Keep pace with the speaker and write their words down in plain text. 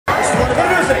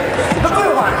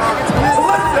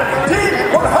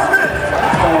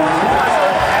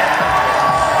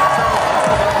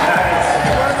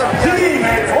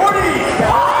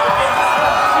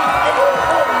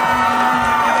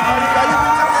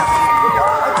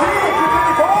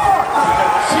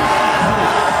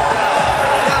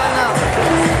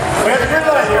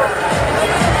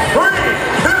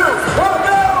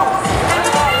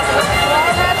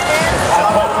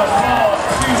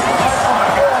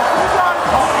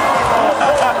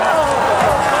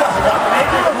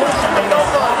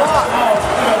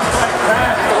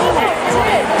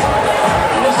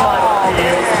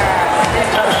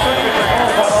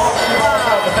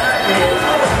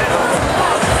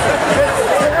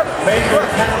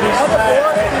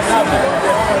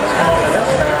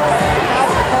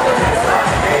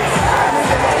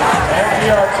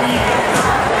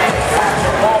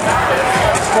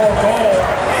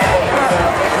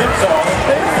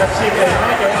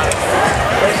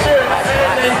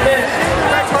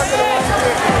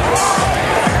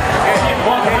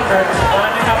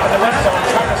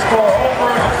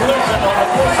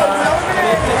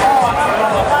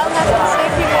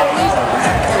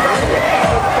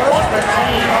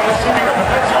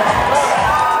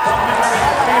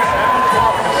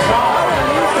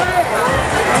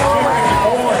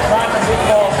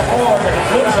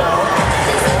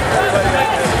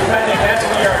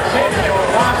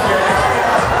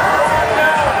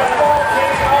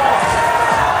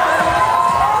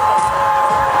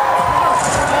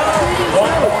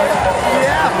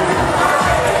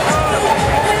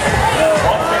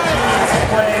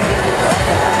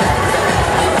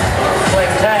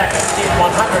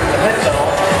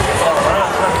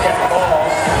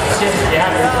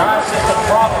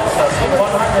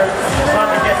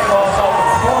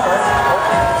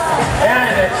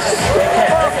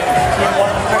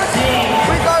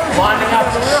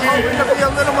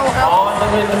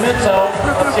in the mid zone.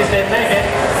 Let's see if they make it.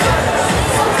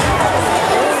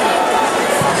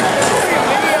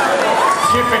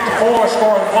 254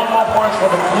 scoring 1 more point for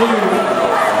the blue.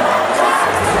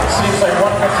 Seems like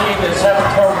 115 is having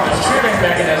trouble with the shooting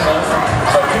mechanism.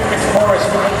 So 254 is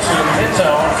moving to the mid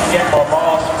zone to get more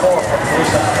balls to score from the blue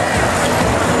side.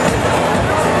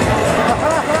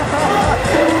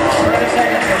 30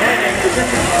 seconds remaining.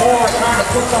 254 is trying to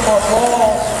put some more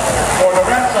balls for the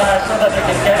red side so that they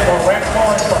can get more red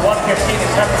points. But 115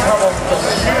 is having trouble with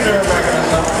the shooter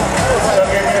mechanism. So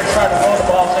you're going to try to roll the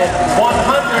balls in. 100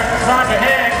 trying to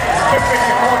hang.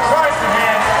 254 tries to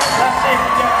hang. Let's see if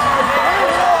we get 2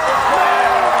 hands.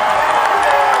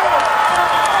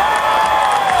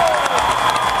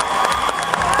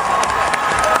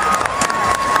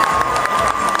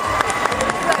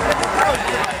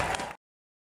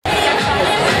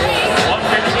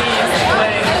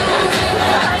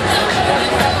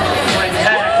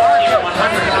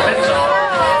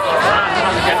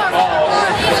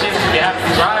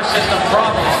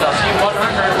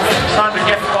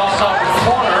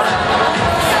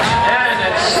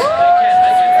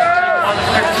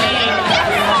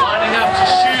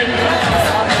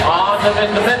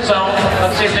 In the mid zone.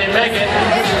 Let's see if they make it.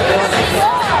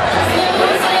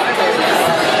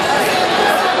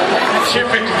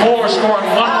 254 scoring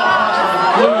 1 more punch for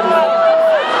the blue.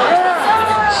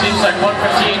 Seems like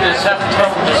 115 is having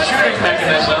trouble with the shooting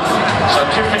mechanism. So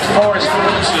 254 is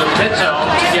moving to the mid zone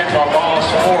to get more balls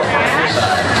to score from the blue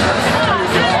side.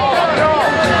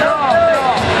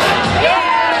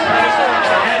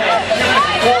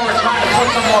 254 is trying to put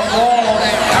some more balls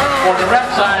for the red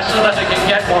side so that they can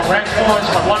get more rank points,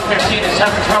 but 115 is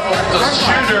having trouble with the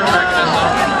shooter mechanism.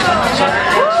 So they're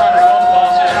going to try